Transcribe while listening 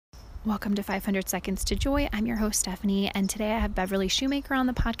Welcome to 500 Seconds to Joy. I'm your host, Stephanie, and today I have Beverly Shoemaker on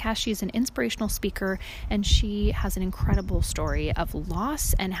the podcast. She's an inspirational speaker, and she has an incredible story of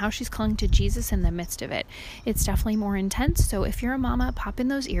loss and how she's clung to Jesus in the midst of it. It's definitely more intense, so if you're a mama, pop in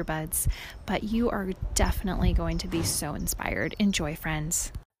those earbuds, but you are definitely going to be so inspired. Enjoy,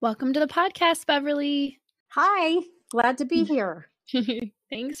 friends. Welcome to the podcast, Beverly. Hi, glad to be here.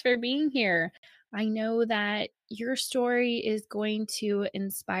 Thanks for being here. I know that your story is going to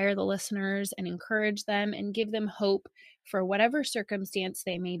inspire the listeners and encourage them and give them hope for whatever circumstance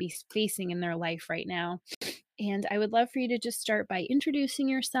they may be facing in their life right now. And I would love for you to just start by introducing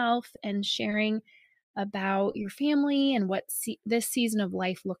yourself and sharing about your family and what this season of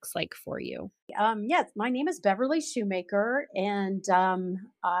life looks like for you. Yes, my name is Beverly Shoemaker, and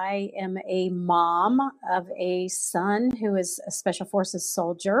I am a mom of a son who is a Special Forces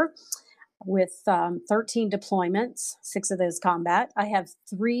soldier with 13 deployments, 6 of those combat. I have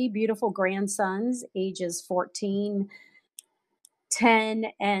 3 beautiful grandsons, ages 14, 10,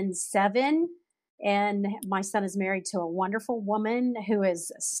 and 7. And my son is married to a wonderful woman who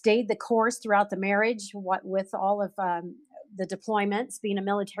has stayed the course throughout the marriage. What with all of the deployments, being a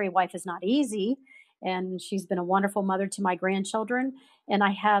military wife is not easy. And she's been a wonderful mother to my grandchildren. And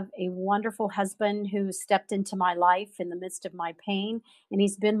I have a wonderful husband who stepped into my life in the midst of my pain. And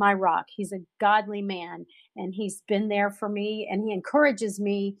he's been my rock. He's a godly man. And he's been there for me. And he encourages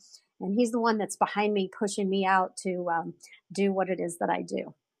me. And he's the one that's behind me, pushing me out to do what it is that I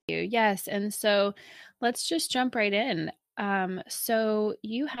do. Yes. And so let's just jump right in. So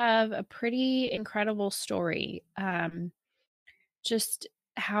you have a pretty incredible story. Just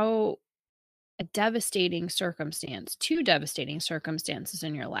how a devastating circumstance, 2 devastating circumstances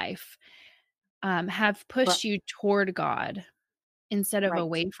in your life, have pushed you toward God instead of Right.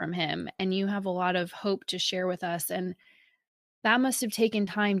 away from him. And you have a lot of hope to share with us. And that must have taken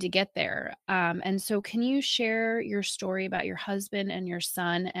time to get there. And so can you share your story about your husband and your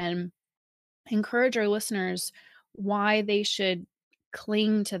son and encourage our listeners why they should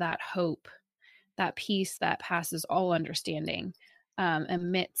cling to that hope, that peace that passes all understanding,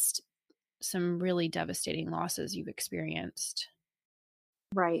 amidst some really devastating losses you've experienced?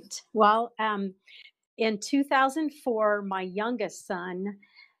 Right. Well, in 2004, my youngest son,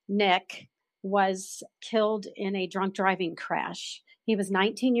 Nick, was killed in a drunk driving crash. He was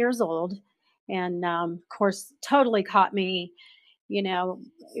 19 years old, and of course, totally caught me. You know,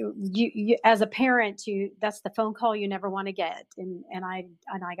 you as a parent, that's the phone call you never want to get, and I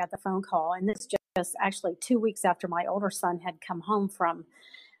got the phone call, and this just actually 2 weeks after my older son had come home from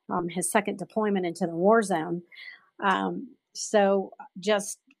his second deployment into the war zone. So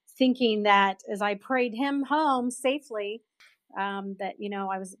just thinking that as I prayed him home safely, that,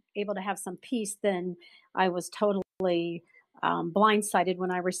 I was able to have some peace, then I was totally blindsided when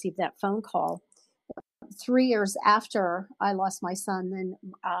I received that phone call. 3 years after I lost my son, then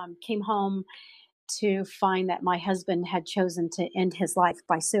came home to find that my husband had chosen to end his life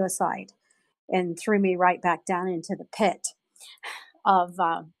by suicide and threw me right back down into the pit of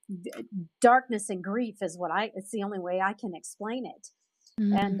darkness and grief it's the only way I can explain it.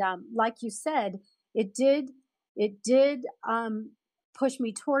 And like you said, it did push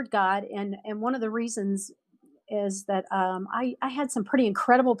me toward God. And one of the reasons is that I had some pretty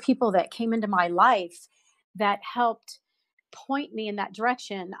incredible people that came into my life that helped point me in that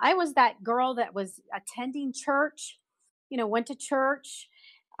direction. I was that girl that was attending church, went to church,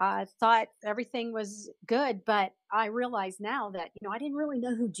 thought everything was good. But I realize now that, I didn't really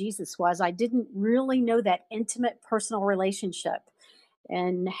know who Jesus was. I didn't really know that intimate personal relationship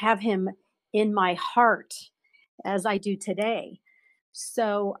and have him in my heart as I do today.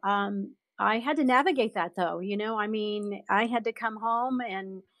 So I had to navigate that though. I had to come home,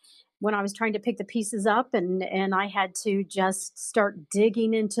 and when I was trying to pick the pieces up, and I had to just start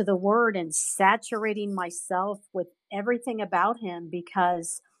digging into the word and saturating myself with everything about him,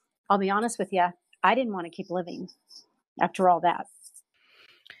 because I'll be honest with you, I didn't want to keep living after all that.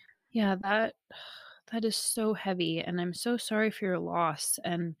 Yeah, that is so heavy, and I'm so sorry for your loss.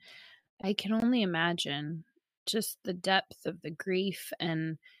 And I can only imagine just the depth of the grief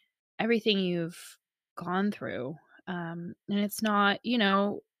and everything you've gone through. And it's not,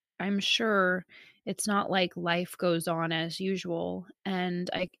 I'm sure it's not like life goes on as usual. And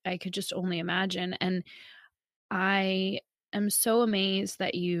I could just only imagine. And I am so amazed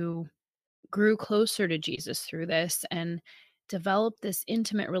that you grew closer to Jesus through this and developed this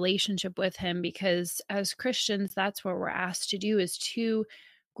intimate relationship with him, because as Christians, that's what we're asked to do, is to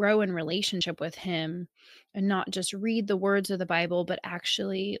grow in relationship with him and not just read the words of the Bible, but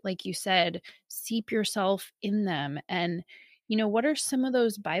actually, like you said, seep yourself in them. And, what are some of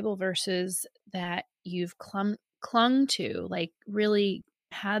those Bible verses that you've clung to, like really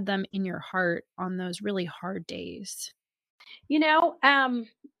had them in your heart on those really hard days? You know,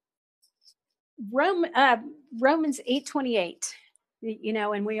 Rome, Romans 8:28.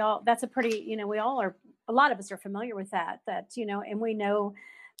 And we all, that's a pretty, we all are, a lot of us are familiar with that. And we know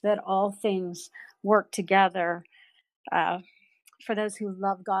that all things work together uh, for those who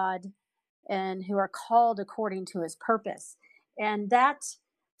love God and who are called according to His purpose. And that,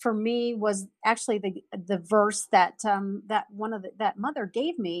 for me, was actually the verse that one of that mother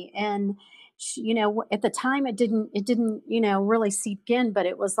gave me. And at the time, it didn't really seep in, but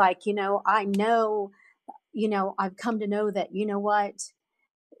it was like, I know, I've come to know that, what,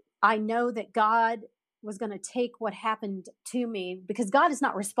 I know that God was going to take what happened to me, because God is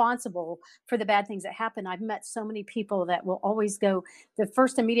not responsible for the bad things that happen. I've met so many people that will always go, the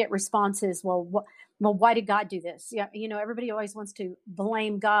first immediate response is, well, why did God do this? Yeah, everybody always wants to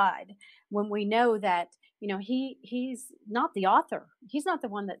blame God, when we know that, he's not the author. He's not the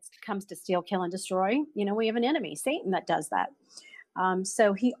one that comes to steal, kill, and destroy. We have an enemy, Satan, that does that.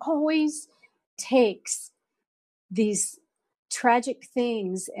 So he always takes these tragic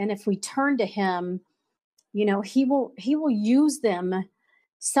things, and if we turn to him, he will use them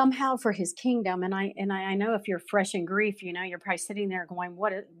somehow for his kingdom. And I know, if you're fresh in grief, you're probably sitting there going,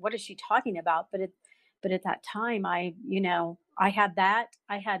 what is she talking about? But at that time, I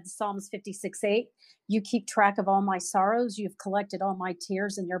had Psalms 56:8. You keep track of all my sorrows, you've collected all my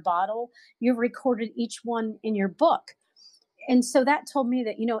tears in your bottle, you've recorded each one in your book. And so that told me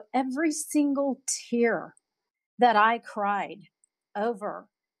that, every single tear that I cried over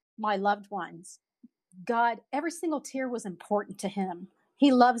my loved ones, God, every single tear was important to him.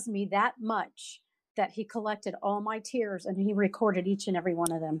 He loves me that much that he collected all my tears and he recorded each and every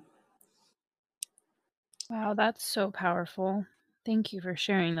one of them. Wow, that's so powerful. Thank you for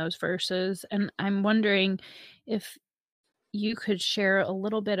sharing those verses. And I'm wondering if you could share a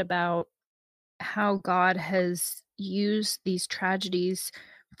little bit about how God has used these tragedies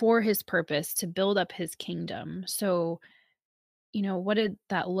for his purpose to build up his kingdom. So, what did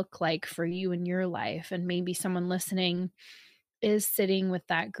that look like for you in your life? And maybe someone listening is sitting with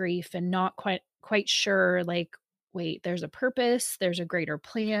that grief and not quite sure, like, wait, there's a purpose, there's a greater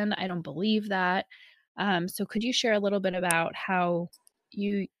plan. I don't believe that. So could you share a little bit about how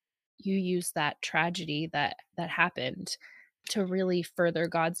you you use that tragedy that happened to really further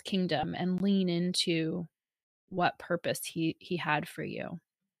God's kingdom and lean into what purpose he had for you?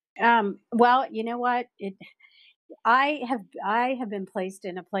 Well, you know what? I have been placed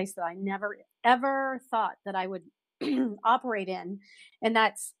in a place that I never ever thought that I would operate in, and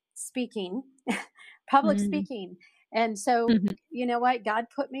that's speaking, public Mm. speaking. And so, Mhm. you know what? God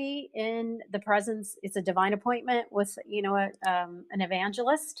put me in the presence. It's a divine appointment with, an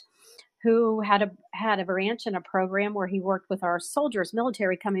evangelist who had a branch and a program where he worked with our soldiers,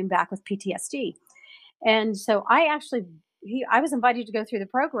 military coming back with PTSD. And so I was invited to go through the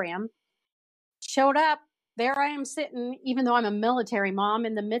program, showed up. There I am sitting, even though I'm a military mom,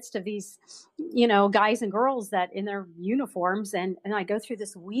 in the midst of these, guys and girls that in their uniforms. And I go through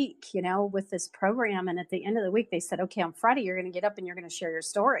this week, with this program. And at the end of the week, they said, okay, on Friday, you're going to get up and you're going to share your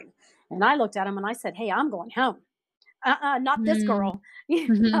story. And I looked at them and I said, hey, I'm going home. Not this Mm. girl,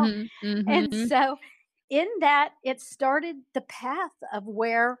 know? Mhm. And Mhm. so in that, it started the path of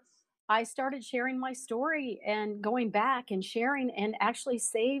where I started sharing my story and going back and sharing, and actually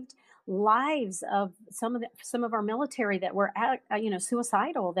saved lives of some of our military that were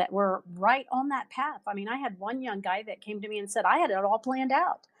suicidal, that were right on that path. I mean, I had one young guy that came to me and said, I had it all planned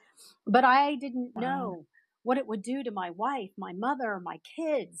out, but I didn't Wow. know what it would do to my wife, my mother, my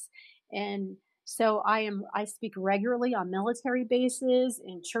kids. And so I speak regularly on military bases,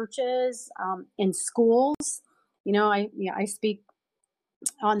 in churches, in schools. I speak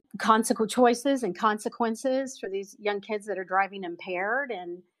on consequent choices and consequences for these young kids that are driving impaired.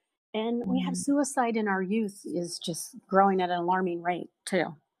 And we have Mm. suicide in our youth is just growing at an alarming rate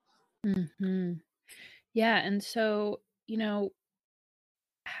too. Mhm. Yeah, and so,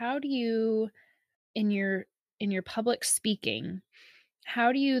 how do you in your public speaking,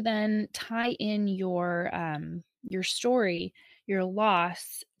 how do you then tie in your story, your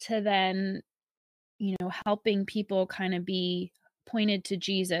loss to then, helping people kind of be pointed to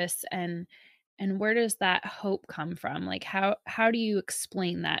Jesus, and where does that hope come from? Like how do you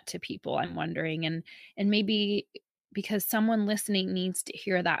explain that to people? I'm wondering, and maybe because someone listening needs to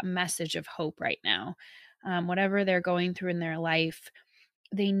hear that message of hope right now. Whatever they're going through in their life,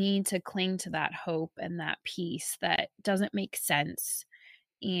 they need to cling to that hope and that peace that doesn't make sense,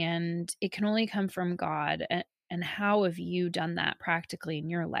 and it can only come from God. and how have you done that practically in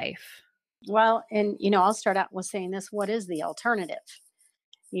your life? Well, and I'll start out with saying this: what is the alternative?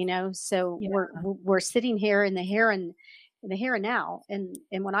 So Yeah. we're sitting here in the here and now, and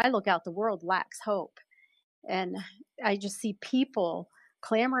when I look out, the world lacks hope, and I just see people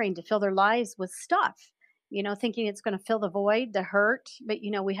clamoring to fill their lives with stuff, thinking it's going to fill the void, the hurt. But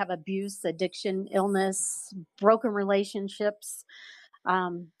we have abuse, addiction, illness, broken relationships.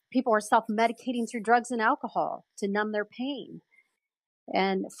 People are self-medicating through drugs and alcohol to numb their pain.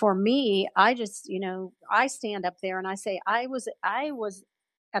 And for me, I just, I stand up there and I say, I was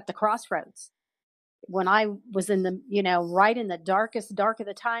at the crossroads when I was in the, right in the darkest dark of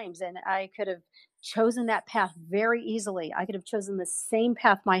the times. And I could have chosen that path very easily. I could have chosen the same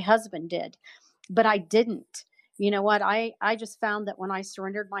path my husband did, but I didn't. You know what? I just found that when I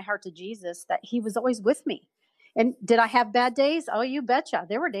surrendered my heart to Jesus, that he was always with me. And did I have bad days? Oh, you betcha.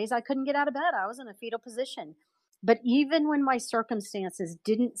 There were days I couldn't get out of bed. I was in a fetal position. But even when my circumstances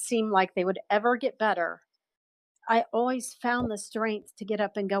didn't seem like they would ever get better, I always found the strength to get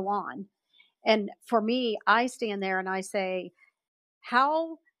up and go on. And for me, I stand there and I say,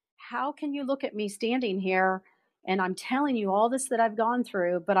 how how can you look at me standing here and I'm telling you all this that I've gone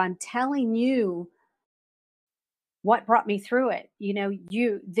through, but I'm telling you what brought me through it.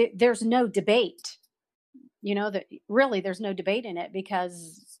 There's no debate. That really there's no debate in it,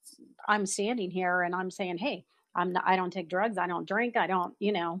 because I'm standing here and I'm saying, "Hey, I don't take drugs, I don't drink, I don't,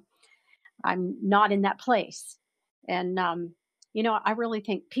 I'm not in that place." And I really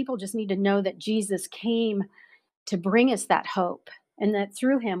think people just need to know that Jesus came to bring us that hope, and that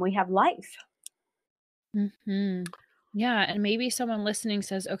through him we have life. Mhm. Yeah, and maybe someone listening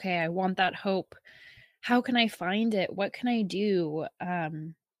says, "Okay, I want that hope. How can I find it? What can I do?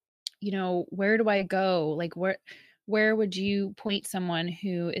 Where do I go?" Like, where would you point someone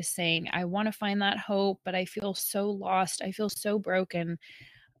who is saying, "I wanna find that hope, but I feel so lost. I feel so broken.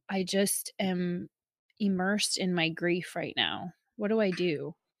 I just am immersed in my grief right now. What do I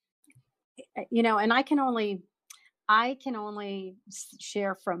do?" And I can only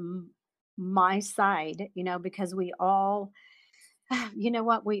share from my side, because we all, you know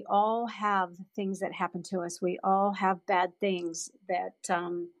what, we all have things that happen to us. We all have bad things that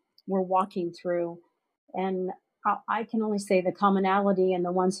we're walking through. And I can only say the commonality and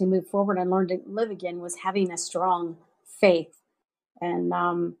the ones who move forward and learn to live again was having a strong faith. And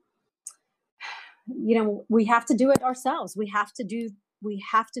we have to do it ourselves. We have to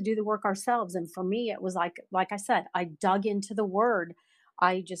do the work ourselves. And for me, it was like I said, I dug into the word.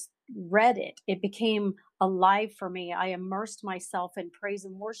 I just read it. It became alive for me. I immersed myself in praise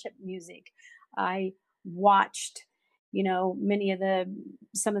and worship music. I watched, many of the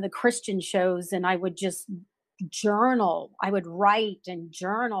some of the Christian shows, and I would just journal. I would write and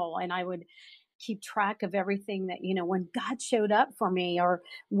journal, and I would keep track of everything that, when God showed up for me, or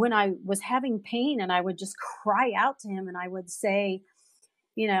when I was having pain, and I would just cry out to him, and I would say,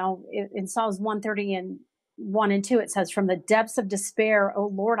 in Psalms 130 and 1 and 2, it says, "From the depths of despair, O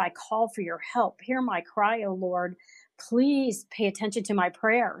Lord, I call for your help. Hear my cry, O Lord. Please pay attention to my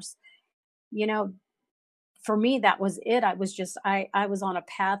prayers." You know, for me, that was it. I was on a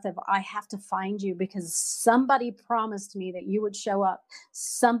path of, I have to find you, because somebody promised me that you would show up.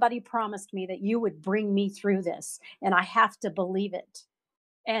 Somebody promised me that you would bring me through this, and I have to believe it.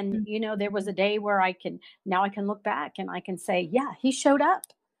 And there was Mhm. a day where I can look back and I can say, yeah, he showed up.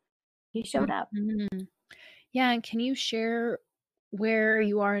 He showed up. Mhm. Yeah, and can you share where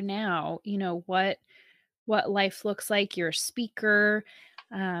you are now? What life looks like. You're a speaker.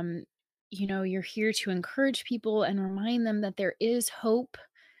 Um, you're here to encourage people and remind them that there is hope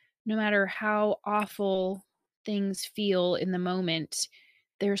no matter how awful things feel in the moment.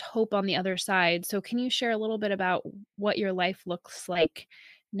 There's hope on the other side. So can you share a little bit about what your life looks like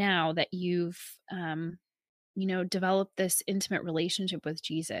now that you've developed this intimate relationship with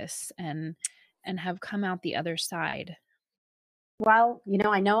Jesus and have come out the other side? Well,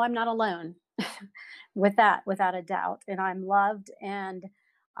 I know I'm not alone with that, without a doubt. And I'm loved. And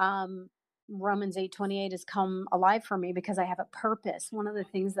um, Romans 8:28 has come alive for me, because I have a purpose. One of the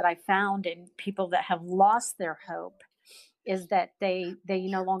things that I found in people that have lost their hope is that they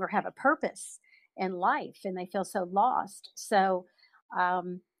no longer have a purpose in life, and they feel so lost. So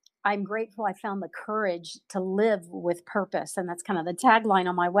um, I'm grateful I found the courage to live with purpose, and that's kind of the tagline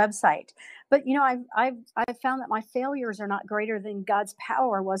on my website. But I've found that my failures are not greater than God's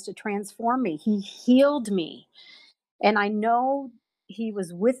power was to transform me. He healed me, and I know He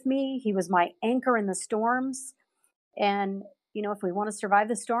was with me. He was my anchor in the storms. And if we want to survive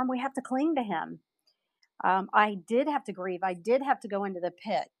the storm, we have to cling to Him. I did have to grieve. I did have to go into the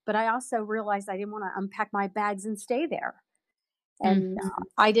pit, but I also realized I didn't want to unpack my bags and stay there. And Mhm.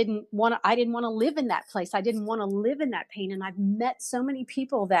 I didn't want to live in that place. I didn't want to live in that pain. And I've met so many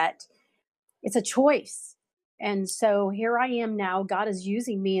people that it's a choice. And so here I am now. God is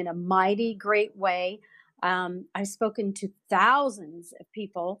using me in a mighty great way. I've spoken to thousands of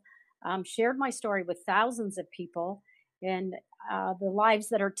people, shared my story with thousands of people, and the lives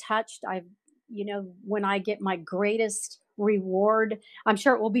that are touched. When I get my greatest reward, I'm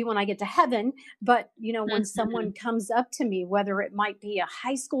sure it will be when I get to heaven, but when Mhm. someone comes up to me, whether it might be a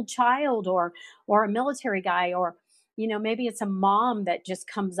high school child or a military guy, or maybe it's a mom that just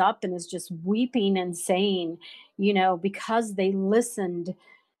comes up and is just weeping and saying, because they listened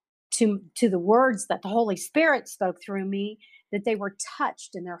to the words that the Holy Spirit spoke through me, that they were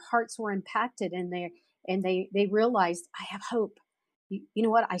touched and their hearts were impacted, and they realized, I have hope. You know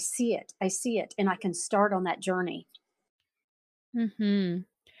what? I see it, and I can start on that journey. Mhm.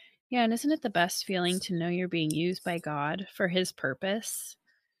 Yeah, and isn't it the best feeling to know you're being used by God for his purpose?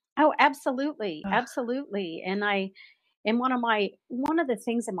 Oh, absolutely, Ugh. absolutely. And one of the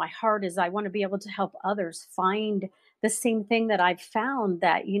things in my heart is I want to be able to help others find the same thing that I've found,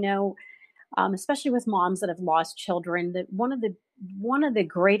 that especially with moms that have lost children, that one of the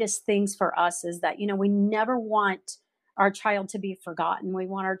greatest things for us is that we never want our child to be forgotten. We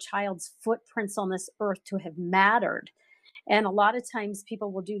want our child's footprints on this earth to have mattered. And a lot of times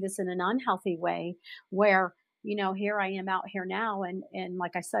people will do this in an unhealthy way, where here I am out here now, and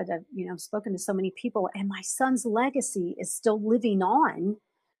like I said, I've spoken to so many people, and my son's legacy is still living on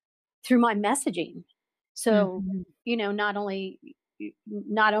through my messaging. So, Mhm.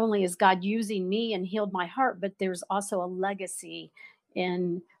 not only is God using me and healed my heart, but there's also a legacy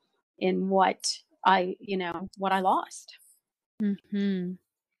in what I lost. Mhm.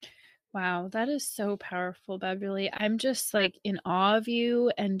 Wow, that is so powerful, Beverly. I'm just like in awe of you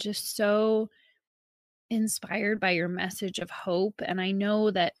and just so inspired by your message of hope. And I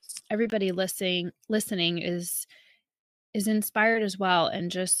know that everybody listening is inspired as well, and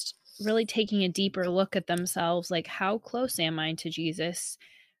just really taking a deeper look at themselves, like how close am I to Jesus?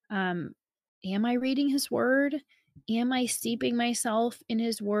 Um, am I reading his word? Am I steeping myself in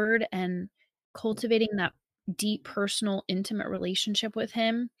his word and cultivating that deep, personal, intimate relationship with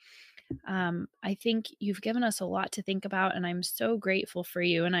him? I think you've given us a lot to think about, and I'm so grateful for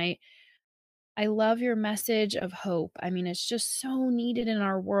you. And I love your message of hope. I mean, it's just so needed in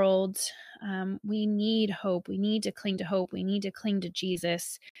our world. We need hope. We need to cling to hope. We need to cling to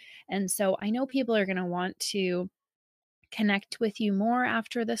Jesus. And so I know people are going to want to connect with you more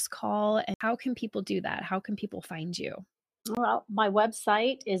after this call. And how can people do that? How can people find you? Well, my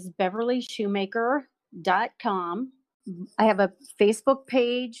website is beverlyshoemaker.com. I have a Facebook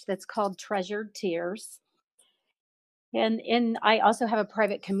page that's called Treasured Tears. And I also have a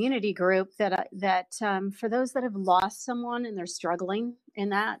private community group for those that have lost someone and they're struggling in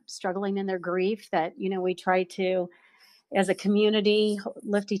their grief, that we try to, as a community,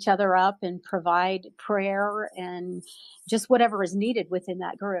 lift each other up and provide prayer and just whatever is needed within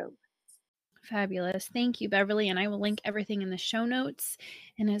that group. Fabulous. Thank you, Beverly. And I will link everything in the show notes.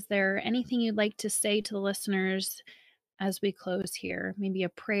 And is there anything you'd like to say to the listeners as we close here? Maybe a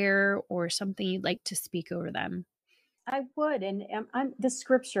prayer or something you'd like to speak over them? I would, and the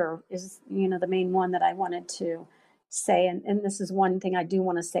scripture is, the main one that I wanted to say, and this is one thing I do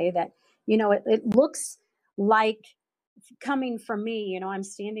want to say, that it looks like, coming from me, I'm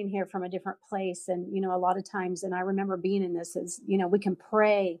standing here from a different place, and a lot of times, and I remember being in this, is we can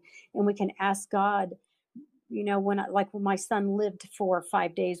pray and we can ask God. When my son lived for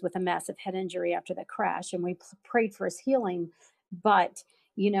 5 days with a massive head injury after the crash, and we prayed for his healing, but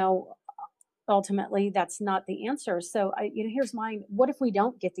you know ultimately that's not the answer. So here's mine: what if we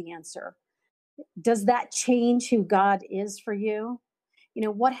don't get the answer? Does that change who God is for you?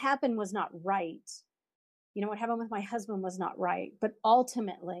 What happened was not right. What happened with my husband was not right, but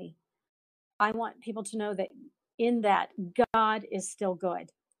ultimately I want people to know that in that, God is still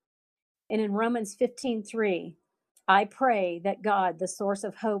good. And in Romans 15:3, I pray that God, the source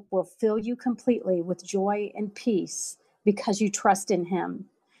of hope, will fill you completely with joy and peace because you trust in him.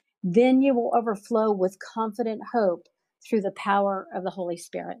 Then you will overflow with confident hope through the power of the Holy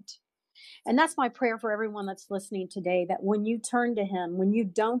Spirit. And that's my prayer for everyone that's listening today, that when you turn to him, when you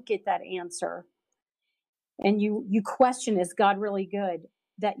don't get that answer, and you question, is God really good,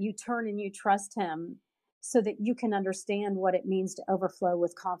 that you turn and you trust him, so that you can understand what it means to overflow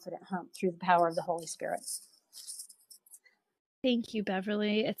with confident hope through the power of the Holy Spirit. Thank you,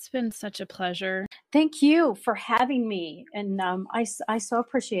 Beverly. It's been such a pleasure. Thank you for having me. And I so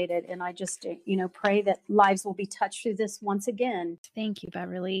appreciate it. And I just, pray that lives will be touched through this once again. Thank you,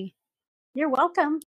 Beverly. You're welcome.